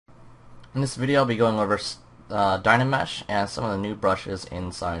In this video I'll be going over Dynamesh and some of the new brushes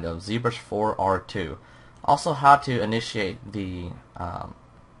inside of Zbrush 4R2. Also how to initiate the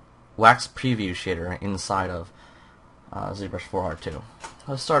wax preview shader inside of Zbrush 4R2.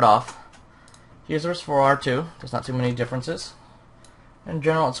 Let's start off. Here's Zbrush 4R2. There's not too many differences. In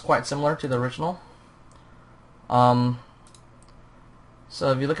general it's quite similar to the original. So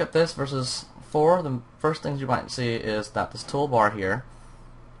if you look at this versus 4, the first things you might see is that this toolbar here,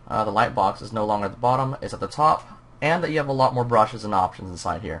 the light box, is no longer at the bottom, it's at the top, and that you have a lot more brushes and options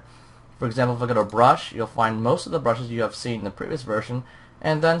inside here. For example, if I go to brush, you'll find most of the brushes you have seen in the previous version,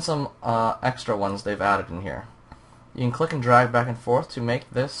 and then some extra ones they've added in here. You can click and drag back and forth to make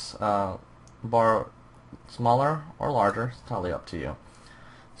this bar smaller or larger. It's totally up to you.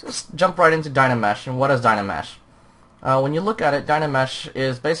 So let's jump right into Dynamesh. And what is Dynamesh? When you look at it, Dynamesh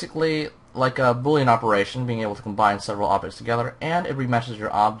is basically like a Boolean operation, being able to combine several objects together, and it remeshes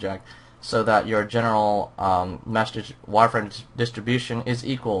your object so that your general wireframe distribution is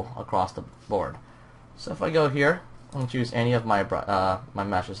equal across the board. So if I go here and choose any of my my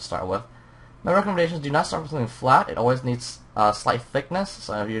meshes to start with, my recommendations: do not start with something flat. It always needs slight thickness.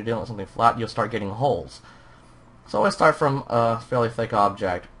 So if you're dealing with something flat, you'll start getting holes. So always start from a fairly thick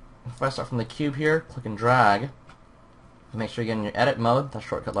object. If I start from the cube here, click and drag. Make sure you get in your edit mode, that's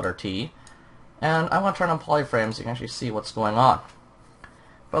shortcut letter T. And I want to turn on polyframe so you can actually see what's going on.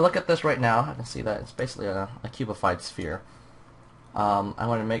 If I look at this right now, I can see that it's basically a cubified sphere. I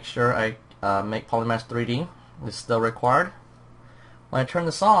want to make sure I make polymesh 3D. It's still required. When I turn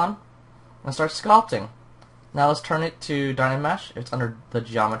this on, I start sculpting. Now let's turn it to Dynamesh. It's under the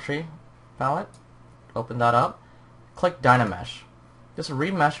geometry palette. Open that up. Click Dynamesh. Just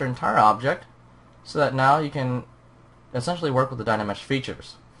remesh your entire object so that now you can essentially work with the Dynamesh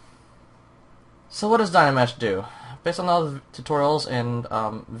features. So what does Dynamesh do? Based on all the tutorials and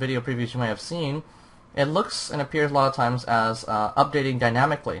video previews you may have seen, it looks and appears a lot of times as updating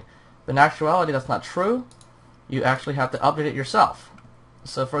dynamically. But in actuality that's not true. You actually have to update it yourself.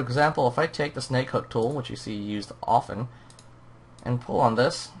 So for example, if I take the snake hook tool, which you see used often, and pull on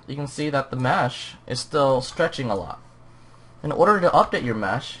this, you can see that the mesh is still stretching a lot. In order to update your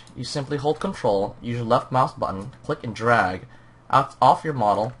mesh, you simply hold Control, use your left mouse button, click and drag off your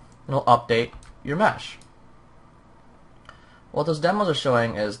model, and it'll update your mesh. What those demos are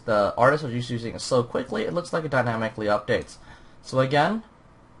showing is the artist was using it so quickly it looks like it dynamically updates. So again,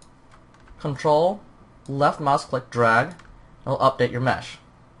 Control, left mouse click, drag, it'll update your mesh.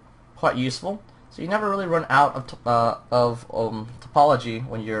 Quite useful. So you never really run out of topology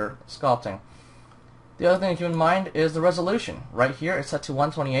when you're sculpting. The other thing to keep in mind is the resolution. Right here it's set to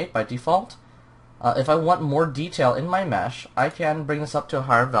 128 by default. If I want more detail in my mesh, I can bring this up to a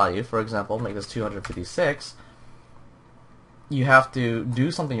higher value. For example, make this 256. You have to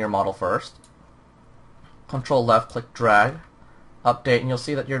do something in your model first. Control left, click drag, update, and you'll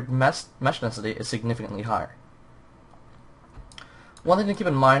see that your mesh density is significantly higher. One thing to keep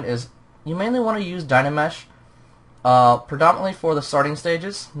in mind is you mainly want to use Dynamesh predominantly for the starting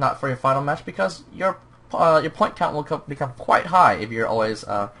stages, not for your final mesh, because your point count will become quite high if you're always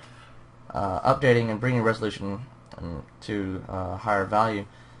updating and bringing resolution to a higher value.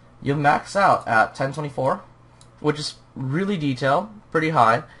 You'll max out at 1024, which is really detailed, pretty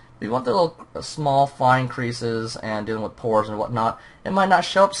high. If you want the little small fine creases and dealing with pores and whatnot, it might not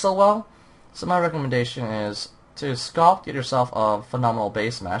show up so well. So my recommendation is to sculpt, get yourself a phenomenal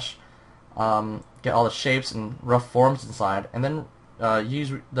base mesh, get all the shapes and rough forms inside, and then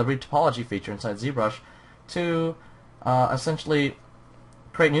use the read topology feature inside ZBrush to essentially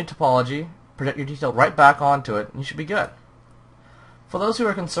create new topology, project your detail right back onto it, and you should be good. For those who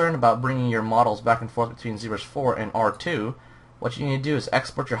are concerned about bringing your models back and forth between ZBrush 4 and R2, what you need to do is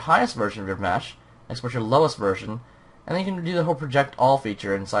export your highest version of your mesh, export your lowest version, and then you can do the whole project all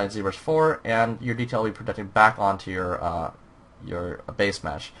feature inside ZBrush 4, and your detail will be projected back onto your base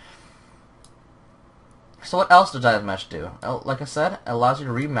mesh. So what else does Dynamesh do? Like I said, it allows you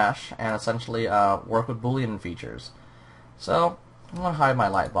to remesh and essentially work with Boolean features. So I'm going to hide my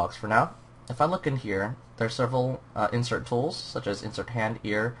light box for now. If I look in here, there are several insert tools, such as insert hand,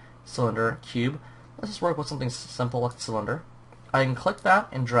 ear, cylinder, cube. Let's just work with something simple like cylinder. I can click that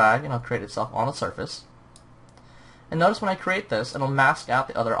and drag, and it'll create itself on the surface. And notice when I create this, it'll mask out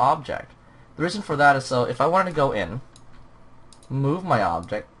the other object. The reason for that is so if I wanted to go in, move my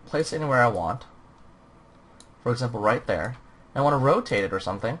object, place it anywhere I want, for example right there, and I want to rotate it or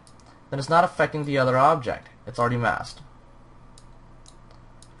something, then it's not affecting the other object. It's already masked.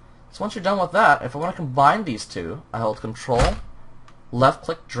 So once you're done with that, if I want to combine these two, I hold Control, left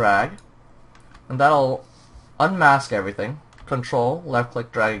click drag, and that'll unmask everything. Control, left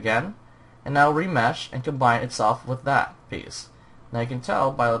click drag again, and now remesh and combine itself with that piece. Now you can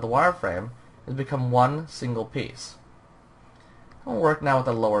tell by the wireframe it's become one single piece. I'll work now with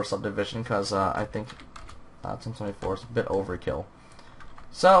a lower subdivision because I think 1024 is a bit overkill.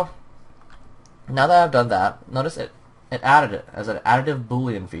 So now that I've done that, notice it added it as an additive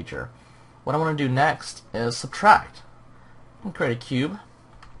Boolean feature. What I want to do next is subtract. I can create a cube.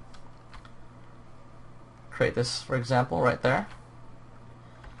 Create this, for example, right there.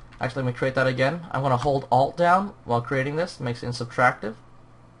 Actually, let me create that again. I'm going to hold Alt down while creating this. It makes it subtractive.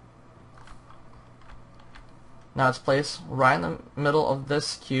 Now it's placed right in the middle of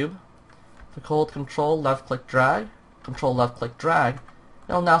this cube. If I hold Control left click drag, Control left click drag,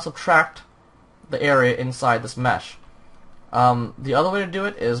 it'll now subtract the area inside this mesh. The other way to do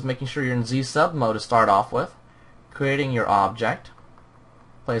it is making sure you're in Z sub mode to start off with, creating your object,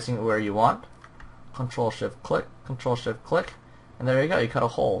 placing it where you want, Control Shift click, and there you go, you cut a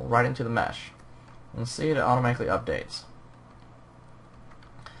hole right into the mesh. And see, it automatically updates.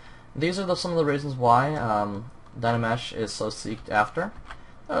 These are some of the reasons why Dynamesh is so sought after.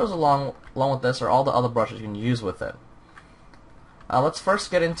 Those along with this are all the other brushes you can use with it. Let's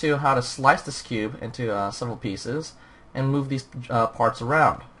first get into how to slice this cube into several pieces and move these parts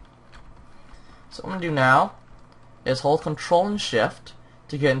around. So what I'm going to do now is hold Control and Shift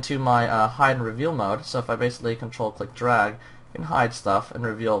to get into my hide and reveal mode. So if I basically Control click drag, you can hide stuff and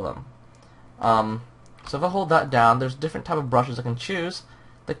reveal them. So if I hold that down, there's different type of brushes I can choose.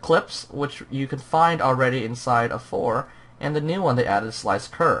 The clips, which you can find already inside of 4, and the new one they added, Slice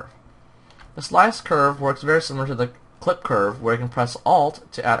Curve. The Slice Curve works very similar to the Clip Curve, where you can press Alt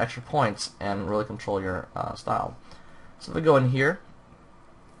to add extra points and really control your style. So if we go in here,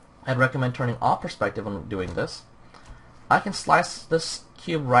 I'd recommend turning off perspective when doing this. I can slice this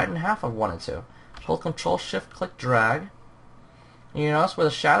cube right in half if I wanted to. Hold Control Shift click drag. And you notice where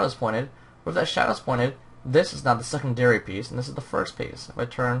the shadow is pointed. Where that shadow is pointed, this is now the secondary piece, and this is the first piece. If I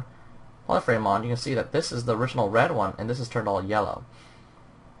turn polyframe on, you can see that this is the original red one, and this is turned all yellow.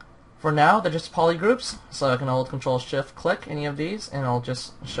 For now, they're just polygroups, so I can hold Control Shift click any of these, and it'll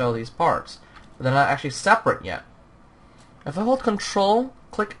just show these parts. But they're not actually separate yet. If I hold Control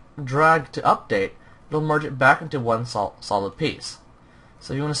click drag to update, it'll merge it back into one solid piece.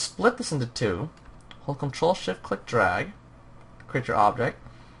 So if you want to split this into two, hold Control Shift click drag, create your object.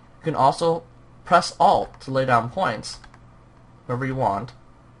 You can also press Alt to lay down points wherever you want.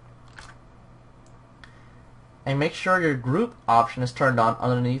 And make sure your group option is turned on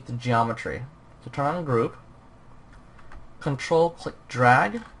underneath the geometry. So turn on group, Control click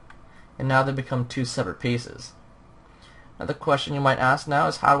drag, and now they become two separate pieces. Now the question you might ask now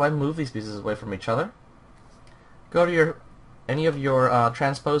is, how do I move these pieces away from each other? Go to any of your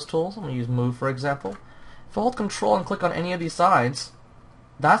transpose tools. I'm going to use move for example. If I hold Control and click on any of these sides,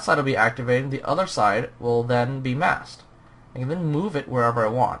 that side will be activated, the other side will then be masked. I can then move it wherever I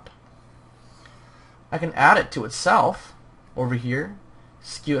want. I can add it to itself over here,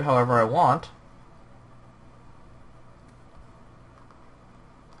 skew it however I want.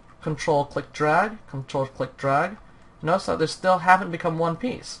 Control click drag, Control click drag. Notice that they still haven't become one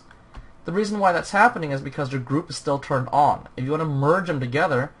piece. The reason why that's happening is because your group is still turned on. If you want to merge them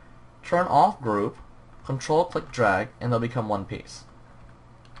together, turn off group, Control click drag, and they'll become one piece.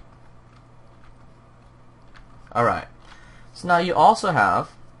 Alright, so now you also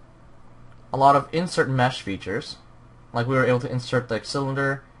have a lot of insert mesh features. Like we were able to insert the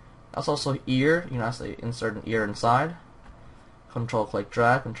cylinder. That's also ear. You can actually insert an ear inside. Control click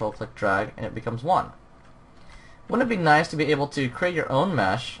drag, and it becomes one. Wouldn't it be nice to be able to create your own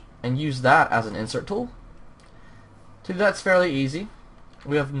mesh and use that as an insert tool? To do that, it's fairly easy.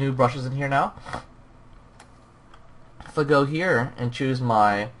 We have new brushes in here now. If I go here and choose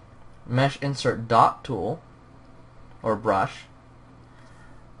my mesh insert dot tool or brush,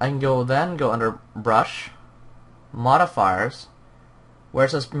 I can go under brush, modifiers, where it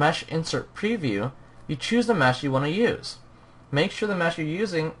says mesh insert preview. You choose the mesh you want to use. Make sure the mesh you're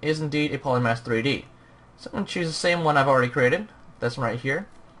using is indeed a Polymesh 3D. So I'm going to choose the same one I've already created, this one right here.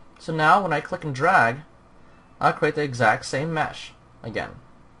 So now when I click and drag, I'll create the exact same mesh again.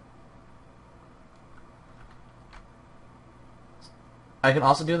 I can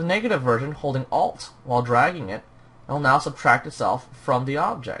also do the negative version holding Alt while dragging it. It will now subtract itself from the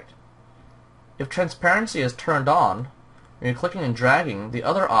object. If transparency is turned on, when you're clicking and dragging, the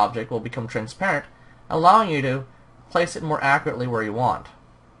other object will become transparent, allowing you to place it more accurately where you want.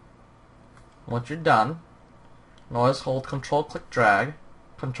 Once you're done, notice hold Control click drag,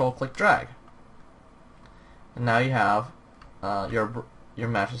 and now you have your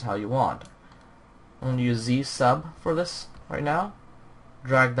meshes how you want. I'm going to use Z sub for this right now.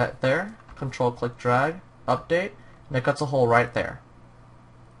 Drag that there, control click drag, update, and it cuts a hole right there.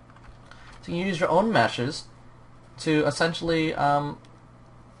 So you can use your own meshes to essentially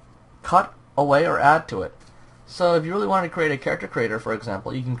cut away or add to it. So if you really wanted to create a character creator, for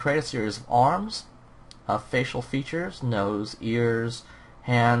example, you can create a series of arms, facial features, nose, ears,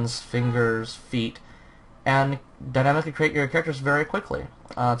 hands, fingers, feet, and dynamically create your characters very quickly.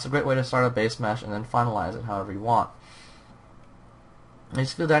 It's a great way to start a base mesh and then finalize it however you want.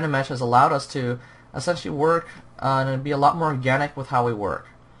 Basically, Dynamesh has allowed us to essentially work and be a lot more organic with how we work.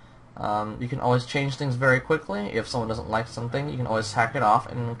 You can always change things very quickly. If someone doesn't like something, you can always hack it off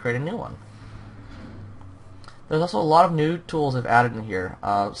and create a new one. There's also a lot of new tools they've added in here.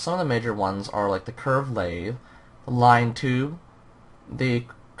 Some of the major ones are like the curved lathe, the line tube, the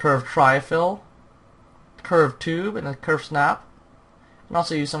curved tri-fill, curved tube, and the curved snap. You can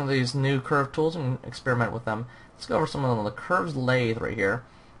also use some of these new curved tools and experiment with them. Let's go over some of them. The curved lathe right here.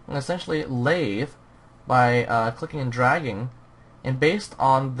 And essentially lathe by clicking and dragging, and based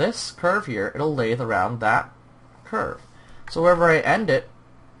on this curve here, it'll lathe around that curve. So wherever I end it,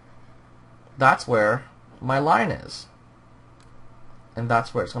 that's where my line is, and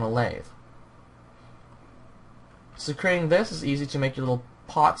that's where it's going to lathe. So creating this is easy to make your little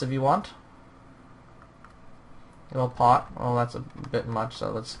pots if you want. A little pot. Oh, that's a bit much,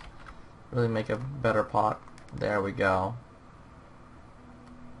 so let's really make a better pot. There we go.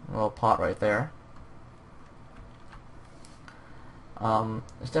 A little pot right there.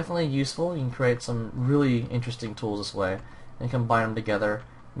 It's definitely useful. You can create some really interesting tools this way and combine them together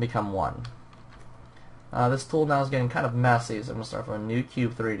and become one. This tool now is getting kind of messy, so I'm going to start from a new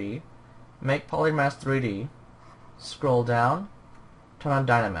cube 3D, make Polymass 3D, scroll down, turn on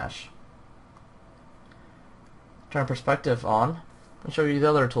Dynamesh. Turn perspective on, and show you the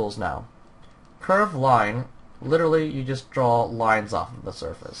other tools now. Curve line, literally you just draw lines off of the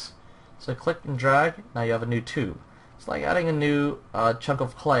surface. So click and drag, now you have a new tube. It's like adding a new chunk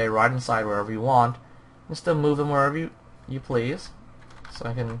of clay right inside wherever you want. You can still move them wherever you please. So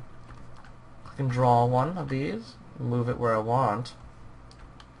I can click and draw one of these, move it where I want.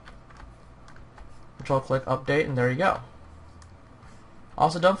 Control click update, and there you go.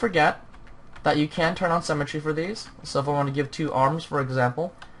 Also, don't forget that you can turn on symmetry for these. So if I want to give two arms, for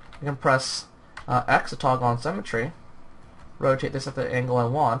example, I can press X to toggle on symmetry, rotate this at the angle I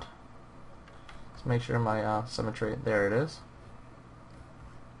want. Let's make sure my symmetry, there it is.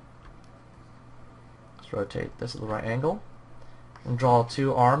 Let's rotate this at the right angle and draw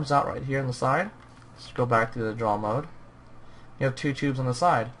two arms out right here on the side. Let's go back to the draw mode. You have two tubes on the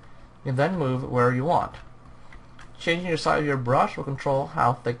side. You can then move it where you want. Changing your size of your brush will control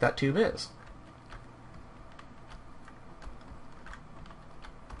how thick that tube is.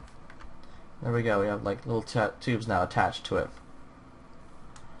 There we go, we have like little tubes now attached to it.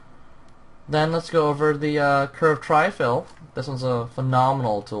 Then let's go over the curved tri-fill. This one's a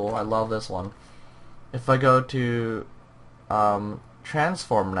phenomenal tool. I love this one. If I go to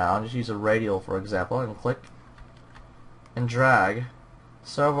transform now and just use a radial, for example, and click and drag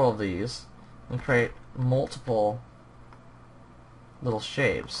several of these and create multiple little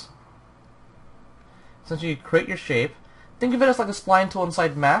shapes. Since you create your shape, think of it as like a spline tool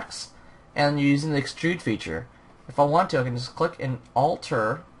inside Max, and you're using the extrude feature. If I want to, I can just click and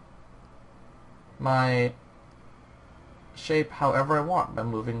alter my shape however I want by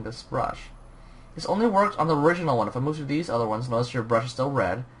moving this brush. This only works on the original one. If I move to these other ones, notice your brush is still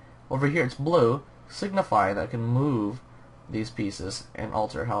red. Over here it's blue, signifying that I can move these pieces and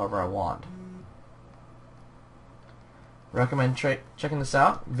alter however I want. Recommend checking this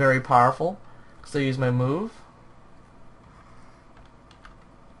out. Very powerful. Still use my move.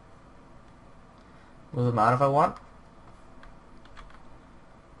 Move them out if I want.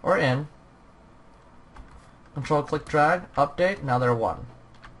 Or in. Control click drag, update, now they're one.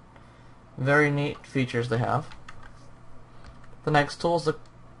 Very neat features they have. The next tool is the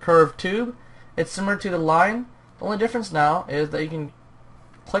curved tube. It's similar to the line. The only difference now is that you can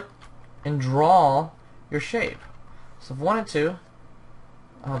click and draw your shape. So if I wanted to,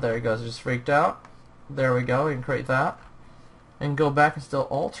 oh there it goes, it just freaked out. There we go, we can create that. And go back and still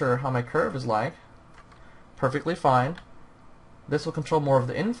alter how my curve is like. Perfectly fine. This will control more of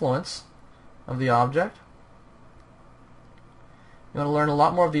the influence of the object. You want to learn a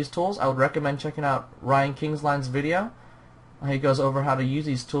lot more of these tools, I would recommend checking out Ryan Kingsline's video. He goes over how to use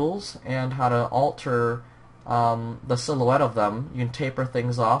these tools and how to alter the silhouette of them. You can taper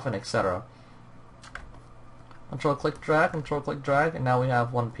things off and etc. Control click drag, and now we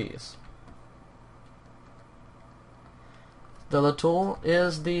have one piece. The other tool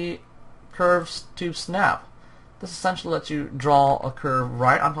is the curved tube snap. This essentially lets you draw a curve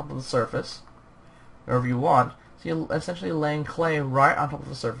right on top of the surface, wherever you want. So you're essentially laying clay right on top of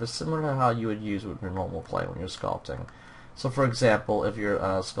the surface, similar to how you would use with your normal clay when you're sculpting. So for example, if you're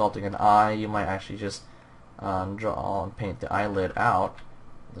sculpting an eye, you might actually just draw and paint the eyelid out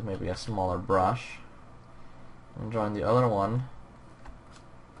with maybe a smaller brush. And drawing the other one,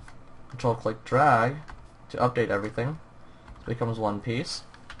 Control click drag to update everything. It becomes one piece.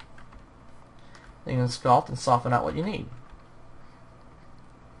 Then you can sculpt and soften out what you need.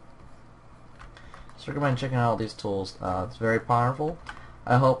 So recommend checking out all these tools. It's very powerful.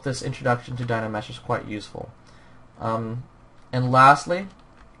 I hope this introduction to Dynamesh is quite useful. And lastly,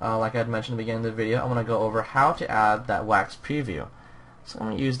 like I had mentioned at the beginning of the video, I'm going to go over how to add that wax preview. So I'm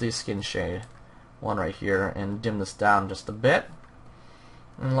going to use the skin shade one right here and dim this down just a bit.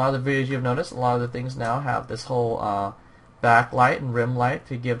 In a lot of the videos you've noticed, a lot of the things now have this whole backlight and rim light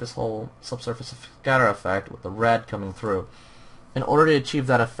to give this whole subsurface scatter effect with the red coming through. In order to achieve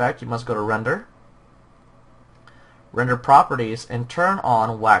that effect, you must go to Render, Render Properties, and turn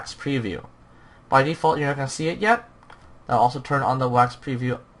on Wax Preview. By default, you're not going to see it yet. I'll also turn on the Wax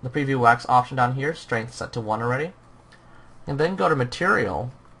Preview, the Preview Wax option down here, strength set to 1 already. And then go to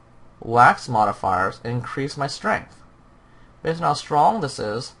Material, Wax Modifiers, and increase my strength. Based on how strong this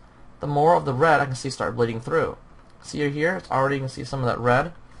is, the more of the red I can see start bleeding through. See here, it's already, you can see some of that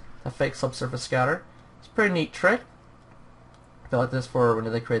red, the fake subsurface scatter. It's a pretty neat trick. I feel like this for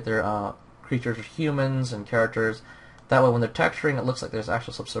when they create their creatures or humans and characters. That way when they're texturing, it looks like there's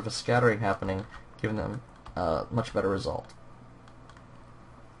actual subsurface scattering happening, giving them a much better result.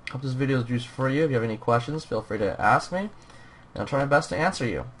 Hope this video is useful for you. If you have any questions, feel free to ask me, and I'll try my best to answer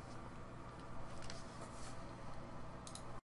you.